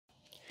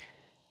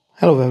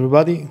Hello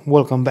everybody,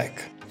 welcome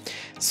back.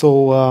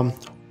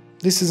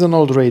 This is an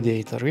old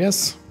radiator,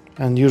 yes?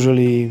 And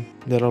usually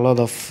there are a lot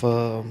of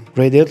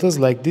radiators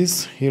like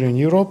this here in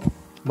Europe.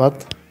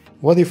 But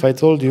what if I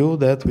told you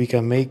that we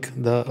can make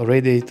the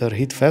radiator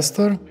heat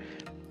faster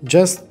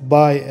just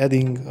by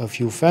adding a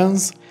few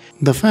fans?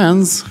 The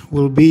fans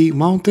will be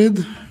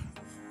mounted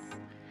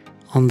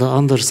on the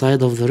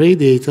underside of the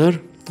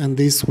radiator, and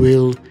this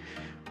will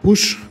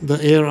push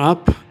the air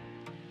up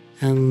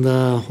and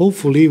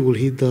hopefully will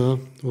heat the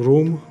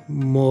room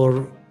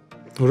more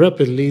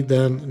rapidly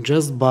than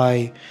just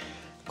by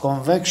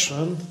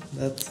convection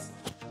that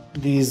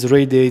these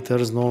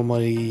radiators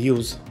normally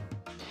use.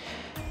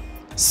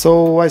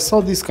 So I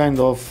saw this kind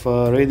of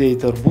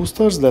radiator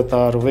boosters that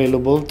are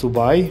available to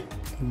buy,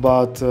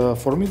 but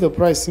for me the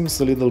price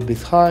seems a little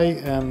bit high,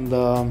 and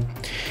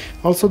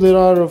also there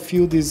are a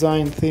few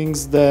design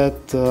things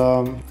that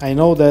I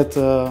know that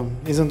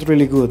isn't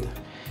really good.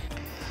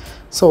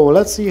 So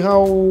let's see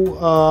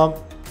how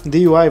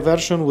the UI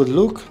version would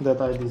look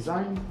that I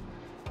designed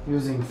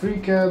using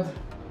FreeCAD.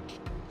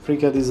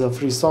 FreeCAD is a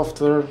free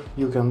software,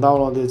 you can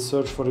download it,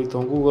 search for it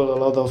on Google, a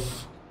lot of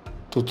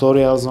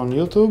tutorials on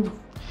YouTube.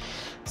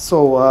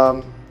 So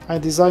I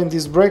designed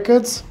these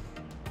brackets,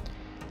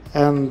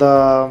 and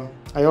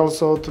I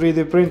also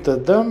 3D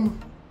printed them,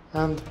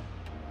 and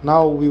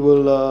now we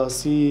will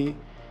see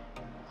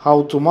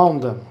how to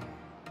mount them.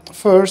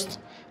 First,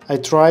 I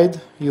tried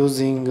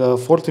using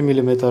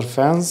 40mm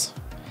fans,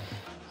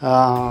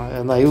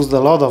 and I used a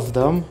lot of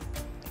them,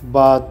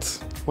 but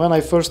when I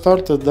first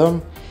started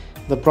them,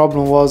 the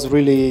problem was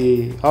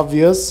really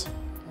obvious,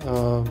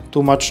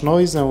 too much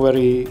noise and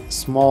very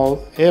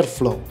small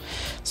airflow.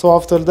 So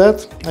after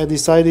that I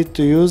decided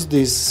to use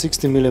these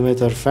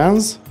 60mm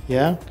fans.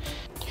 Yeah.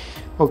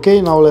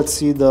 Okay, now let's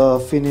see the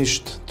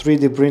finished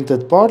 3D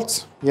printed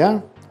parts.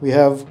 Yeah, we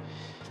have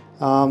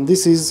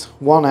this is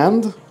one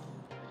end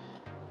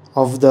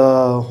of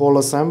the whole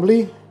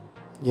assembly.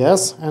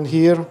 Yes, and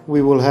here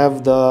we will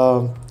have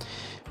the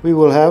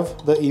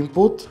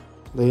input.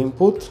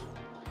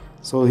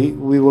 So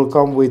we will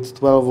come with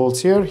 12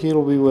 volts here. Here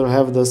we will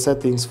have the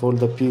settings for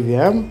the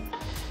PWM,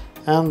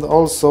 and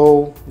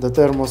also the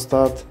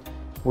thermostat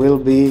will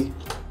be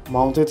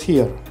mounted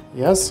here.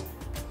 Yes.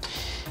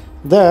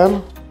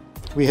 Then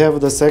we have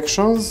the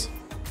sections.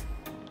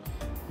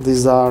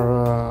 These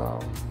are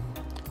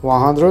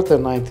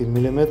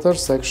 190mm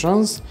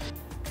sections.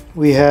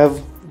 We have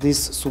these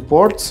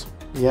supports,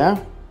 yeah,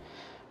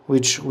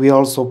 which we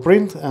also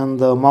print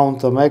and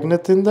mount a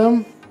magnet in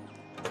them.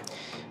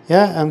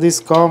 Yeah, and these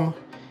come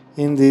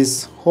in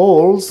these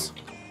holes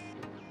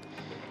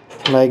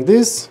like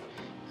this,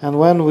 and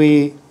when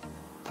we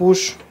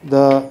push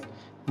the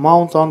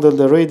mount under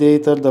the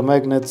radiator, the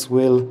magnets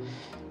will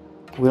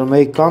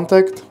make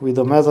contact with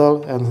the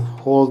metal and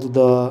hold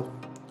the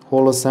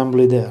whole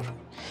assembly there.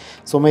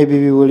 So maybe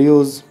we will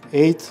use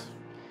 8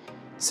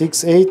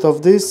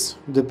 of this,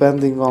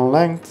 depending on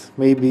length,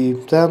 maybe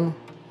 10.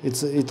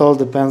 It all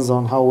depends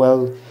on how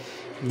well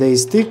they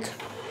stick.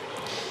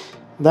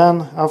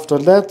 Then after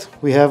that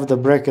we have the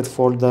bracket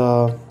for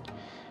the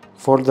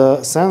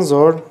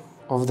sensor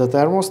of the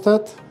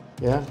thermostat.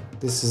 Yeah,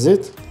 this is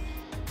it.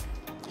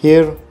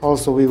 Here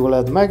also we will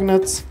add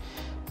magnets,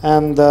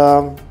 and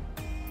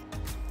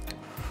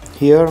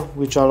here,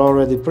 which are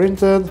already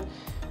printed,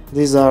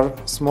 these are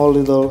small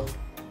little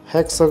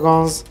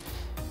hexagons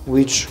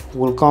which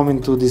will come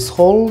into these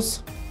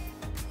holes.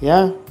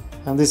 Yeah,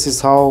 and this is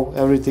how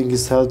everything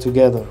is held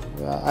together.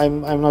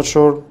 I'm not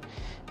sure,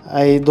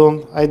 I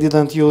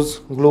didn't use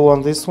glue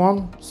on this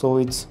one, so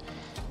it's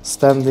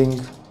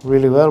standing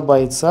really well by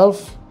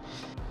itself.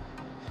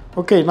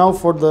 Okay, now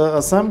for the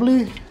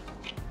assembly,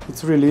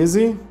 it's really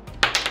easy.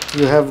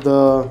 You have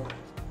the,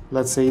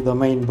 let's say, the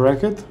main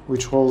bracket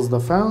which holds the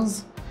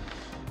fans,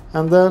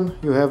 and then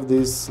you have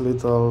these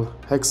little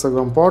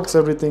hexagon parts.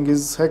 Everything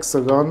is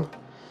hexagon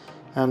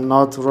and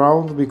not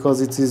round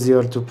because it's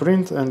easier to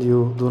print, and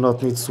you do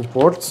not need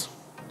supports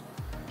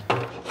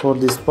for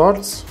these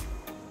parts.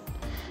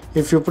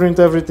 If you print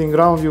everything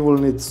round, you will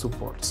need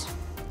supports.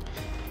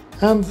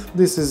 And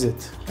this is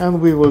it. And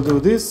we will do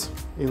this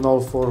in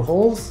all 4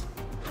 holes.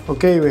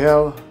 Okay, we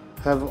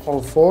have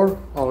all 4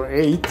 or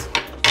 8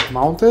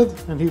 mounted,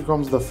 and here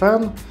comes the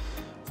fan.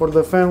 For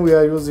the fan we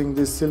are using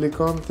these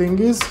silicone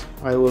thingies.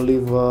 I will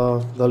leave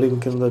the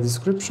link in the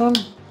description.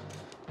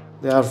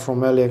 They are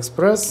from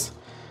AliExpress,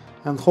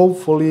 and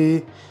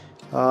hopefully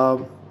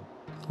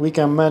we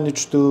can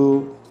manage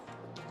to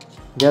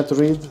get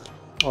rid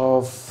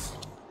of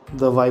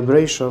the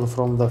vibration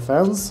from the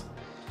fans.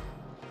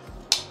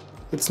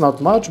 It's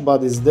not much,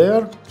 but it's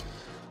there.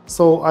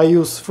 So I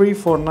use 3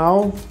 for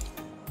now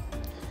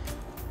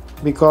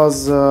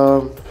because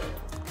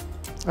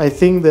I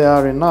think they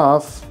are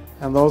enough,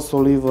 and also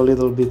leave a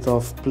little bit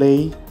of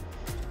play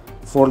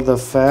for the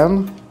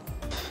fan.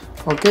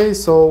 Okay,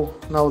 so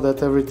now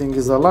that everything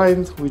is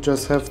aligned, we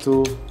just have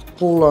to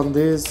pull on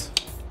these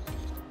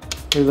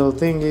little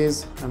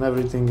thingies and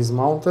everything is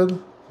mounted.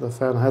 The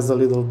fan has a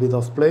little bit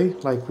of play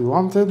like we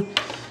wanted.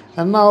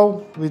 And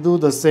now we do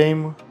the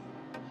same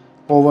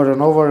over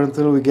and over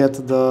until we get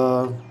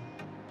the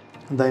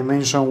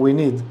dimension we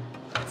need.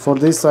 For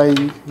this I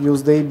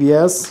used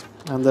ABS,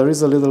 and there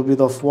is a little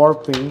bit of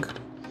warping,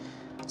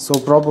 so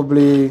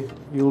probably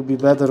you'll be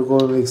better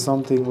going with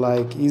something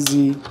like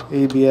Easy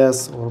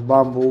ABS or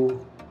Bamboo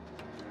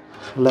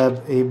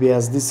Lab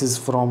ABS. This is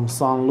from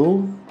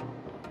Sunlu.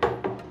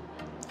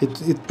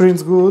 It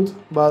prints good,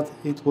 but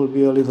it will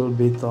be a little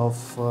bit of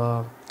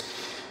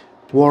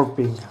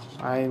warping.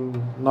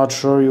 I'm not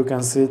sure you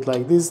can see it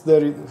like this.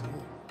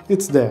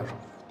 It's there.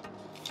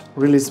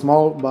 Really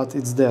small, but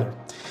it's there.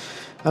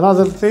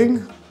 Another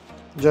thing,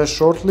 just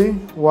shortly,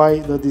 why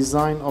the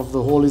design of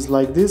the hole is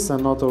like this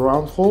and not a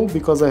round hole,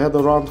 because I had a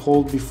round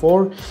hole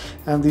before,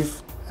 and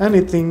if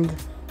anything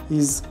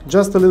is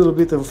just a little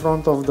bit in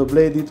front of the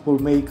blade, it will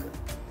make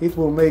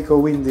a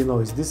windy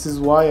noise. This is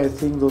why I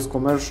think those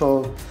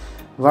commercial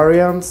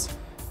variants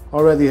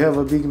already have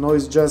a big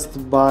noise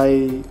just by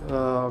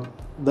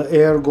the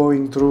air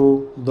going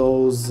through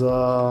those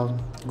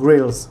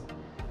grills.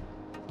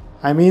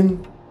 I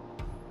mean,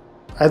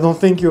 I don't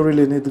think you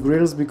really need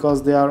grills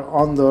because they are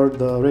under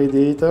the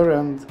radiator,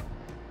 and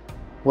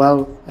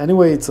well,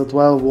 anyway, it's a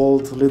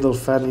 12-volt little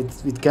fan.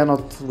 It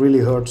cannot really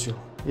hurt you.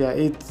 Yeah,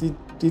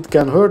 it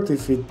can hurt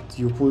if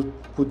you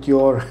put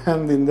your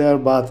hand in there,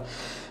 but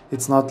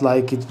it's not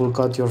like it will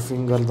cut your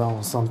finger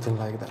down, something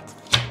like that.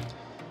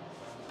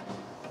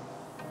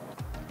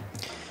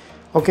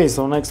 Okay,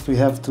 so next we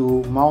have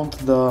to mount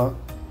the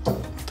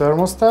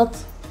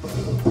thermostat.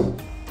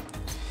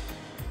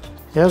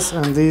 Yes,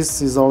 and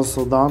this is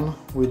also done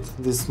with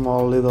these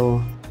small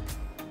little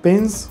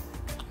pins,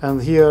 and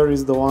here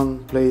is the one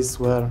place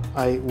where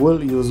I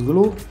will use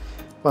glue.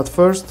 But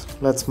first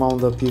let's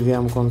mount the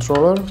PVM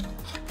controller.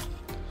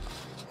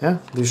 Yeah,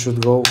 this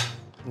should go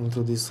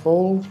into this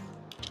hole.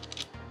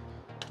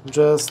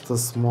 Just a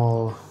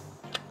small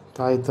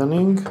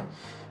tightening.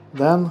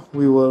 Then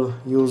we'll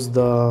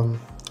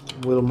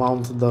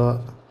mount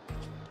the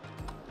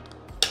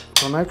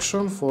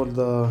connection for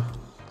the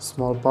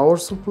small power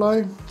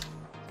supply.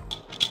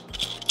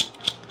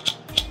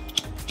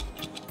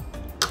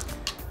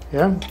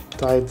 Yeah,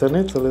 tighten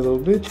it a little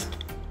bit.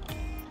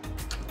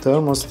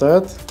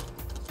 Thermostat.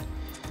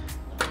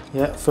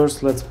 Yeah,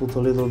 first let's put a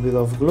little bit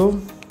of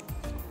glue.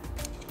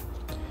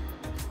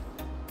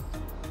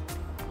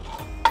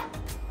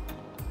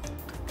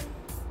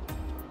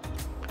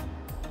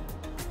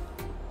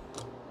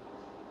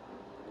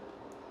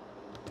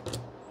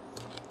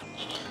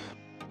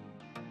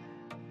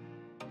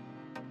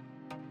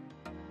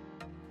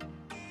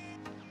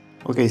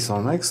 Okay, so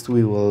next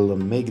we will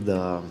make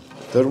the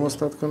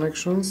thermostat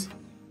connections.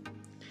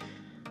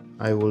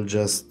 I will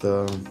just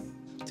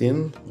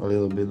thin a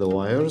little bit the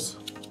wires.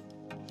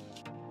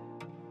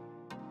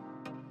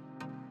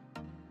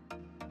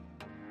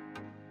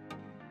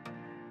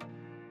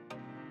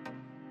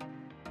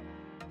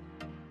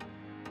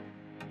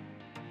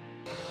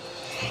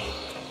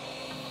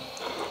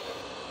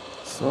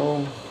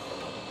 So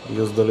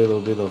used a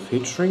little bit of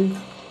heat shrink,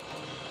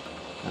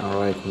 and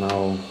right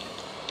now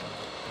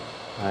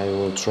I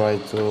will try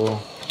to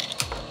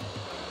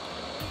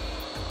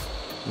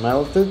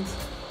melt it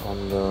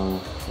on the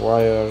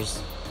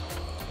wires.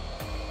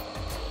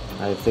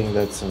 I think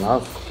that's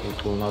enough,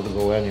 it will not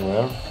go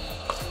anywhere.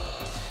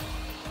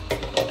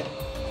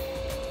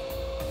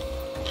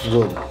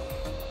 Good.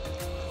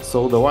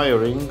 So the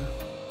wiring,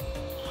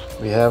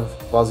 we have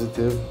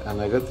positive and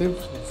negative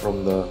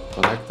from the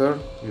connector.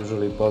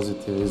 Usually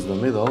positive is the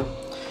middle,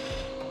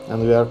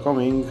 and we are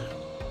coming,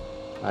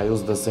 I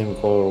use the same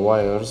color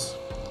wires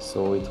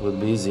so it would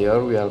be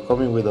easier. We are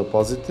coming with a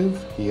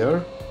positive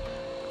here.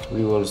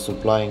 We will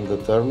supplying the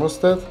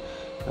thermostat,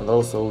 and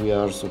also we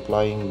are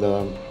supplying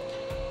the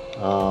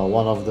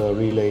one of the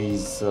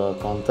relays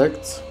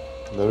contacts.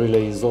 The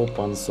relay is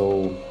open,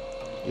 so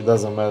it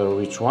doesn't matter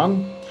which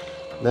one.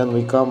 Then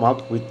we come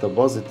up with the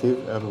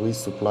positive and we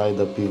supply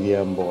the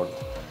PVM board,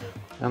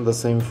 and the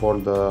same for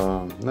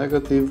the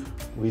negative.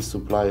 We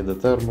supply the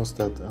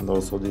thermostat and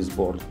also this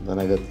board. The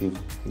negative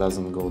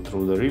doesn't go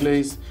through the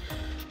relays.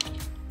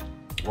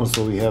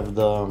 Also we have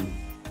the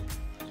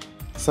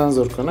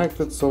sensor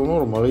connected, so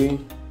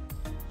normally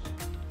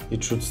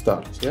it should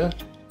start. Yeah,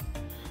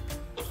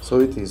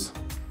 so it is.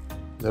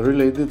 The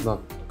relay did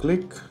not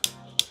click.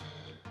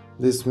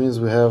 This means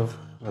we have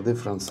a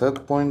different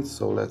set point,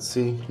 so let's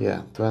see.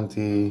 Yeah,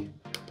 20.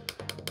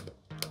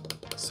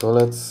 So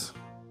let's,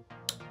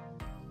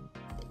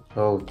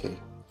 okay,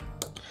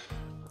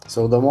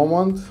 so the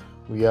moment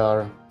we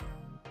are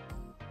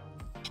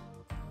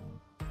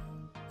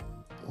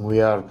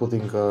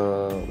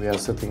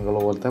setting a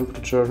lower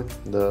temperature,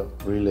 the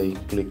relay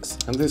clicks,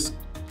 and this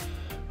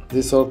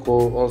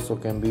also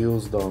can be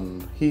used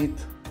on heat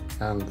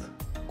and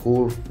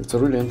cool. It's a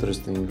really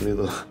interesting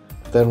little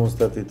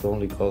thermostat. It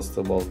only costs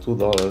about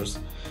 $2,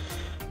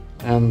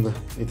 and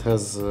it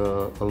has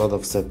a lot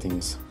of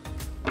settings.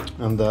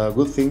 And the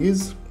good thing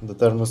is the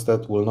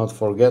thermostat will not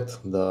forget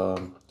the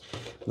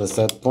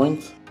set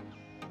point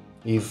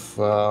if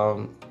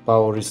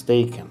power is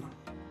taken.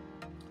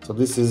 So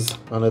this is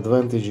an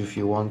advantage if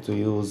you want to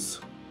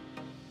use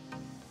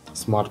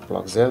smart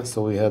plugs. Yeah,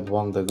 so we had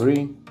 1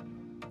 degree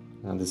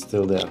and it's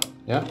still there.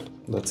 Yeah,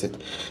 that's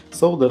it.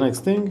 So the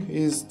next thing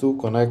is to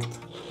connect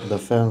the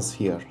fans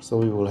here. So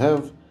we will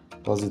have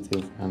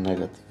positive and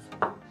negative.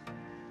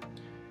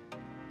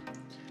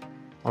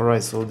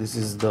 Alright, so this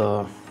is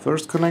the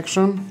first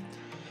connection.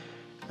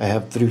 I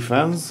have 3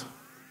 fans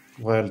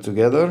wired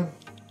together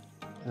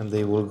and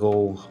they will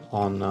go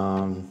on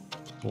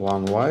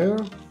 1 wire.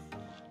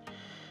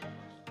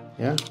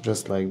 Yeah,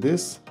 just like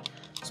this.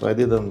 So I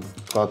didn't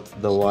cut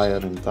the wire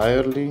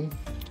entirely,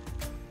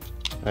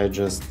 I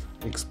just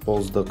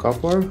exposed the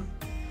copper.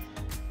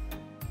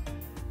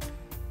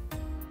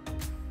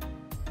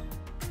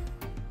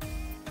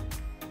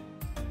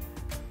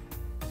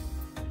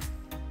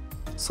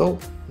 So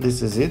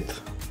this is it,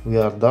 we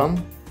are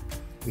done.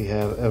 We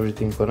have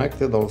everything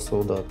connected,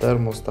 also the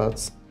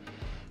thermostats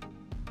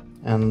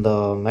and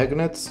the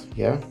magnets,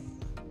 yeah,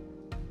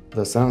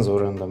 the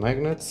sensor and the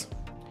magnets.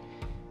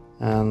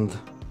 And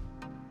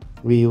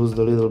we used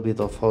a little bit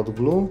of hot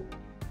glue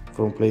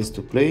from place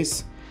to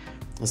place,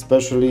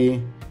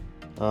 especially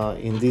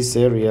in these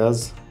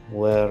areas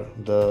where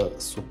the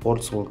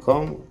supports will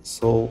come,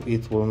 so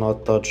it will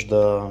not touch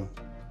the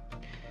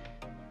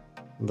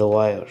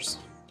wires.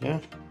 Yeah,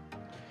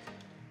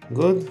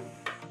 good.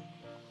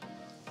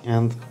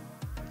 And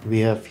we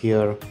have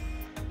here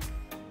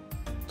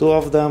 2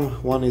 of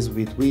them, one is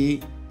with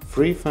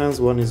V3 fans,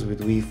 one is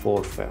with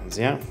V4 fans.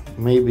 Yeah,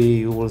 maybe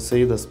you will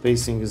say the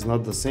spacing is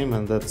not the same,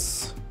 and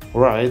that's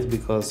right,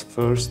 because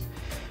first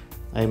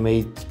I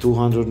made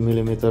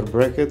 200mm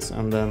brackets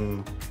and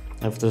then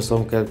after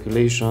some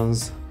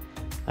calculations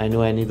I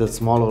knew I needed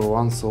smaller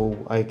ones so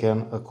I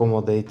can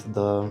accommodate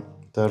the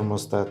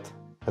thermostat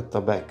at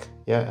the back.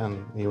 Yeah,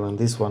 and even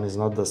this one is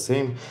not the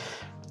same.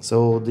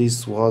 So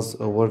this was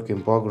a work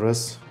in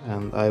progress,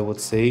 and I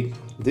would say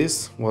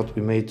this, what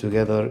we made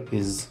together,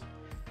 is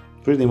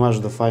pretty much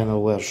the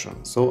final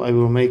version. So I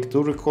will make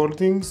 2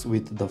 recordings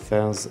with the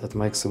fans at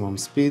maximum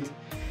speed,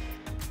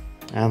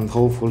 and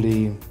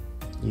hopefully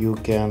you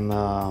can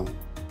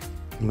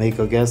make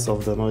a guess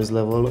of the noise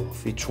level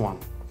of each one.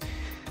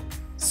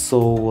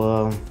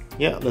 So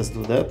yeah, let's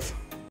do that.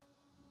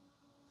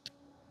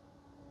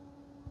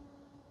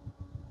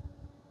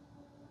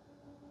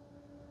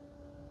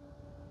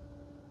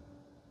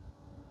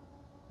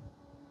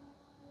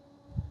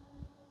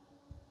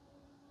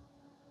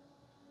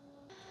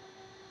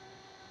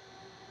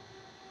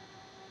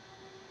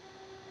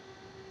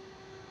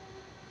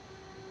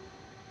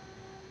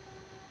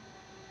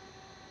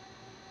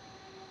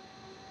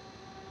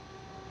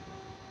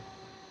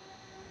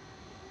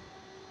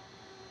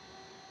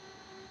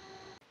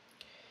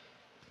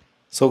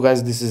 So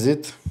guys, this is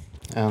it,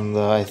 and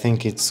I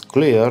think it's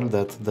clear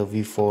that the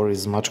V4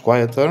 is much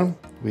quieter.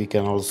 We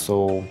can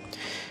also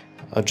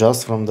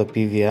adjust from the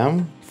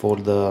PWM for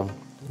the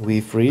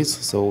V3s,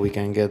 so we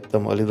can get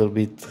them a little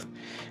bit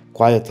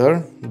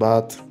quieter,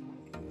 but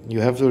you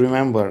have to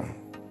remember,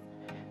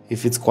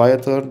 if it's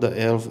quieter, the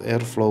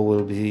airflow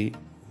will be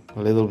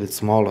a little bit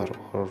smaller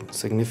or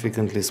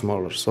significantly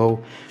smaller. So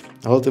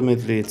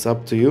ultimately it's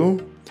up to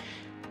you.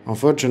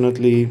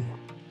 Unfortunately,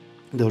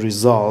 the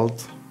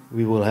result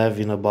we will have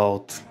in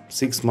about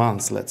 6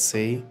 months, let's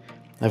say,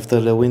 after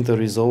the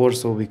winter is over,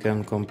 so we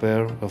can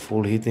compare a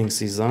full heating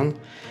season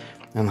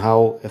and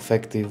how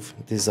effective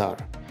these are.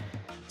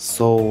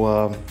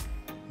 So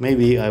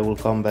maybe I will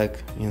come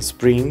back in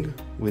spring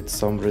with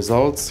some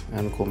results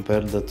and compare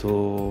the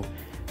 2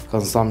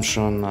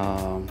 consumption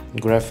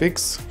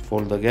graphics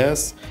for the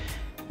gas,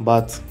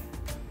 but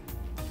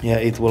yeah,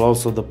 it will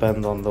also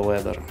depend on the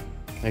weather.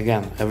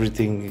 Again,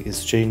 everything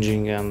is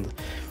changing,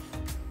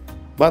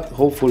 but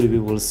hopefully we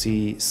will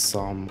see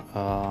some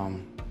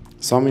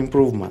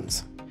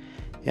improvements.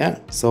 Yeah,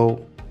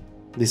 so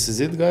this is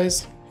it,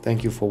 guys.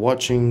 Thank you for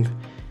watching.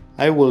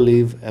 I will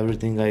leave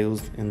everything I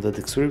used in the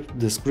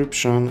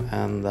description,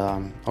 and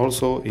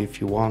also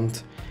if you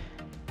want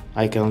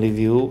I can leave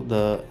you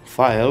the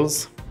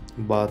files,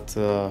 but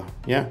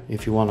yeah,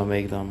 if you want to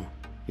make them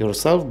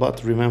yourself.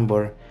 But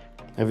remember,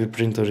 every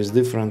printer is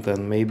different,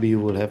 and maybe you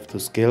will have to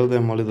scale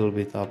them a little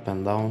bit up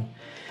and down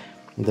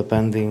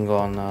depending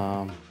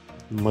on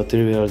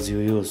materials you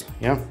use.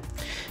 Yeah,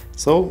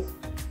 so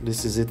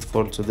this is it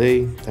for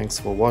today. Thanks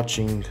for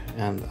watching,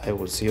 and I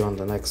will see you on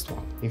the next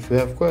one. If you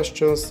have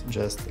questions,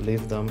 just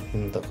leave them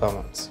in the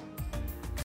comments.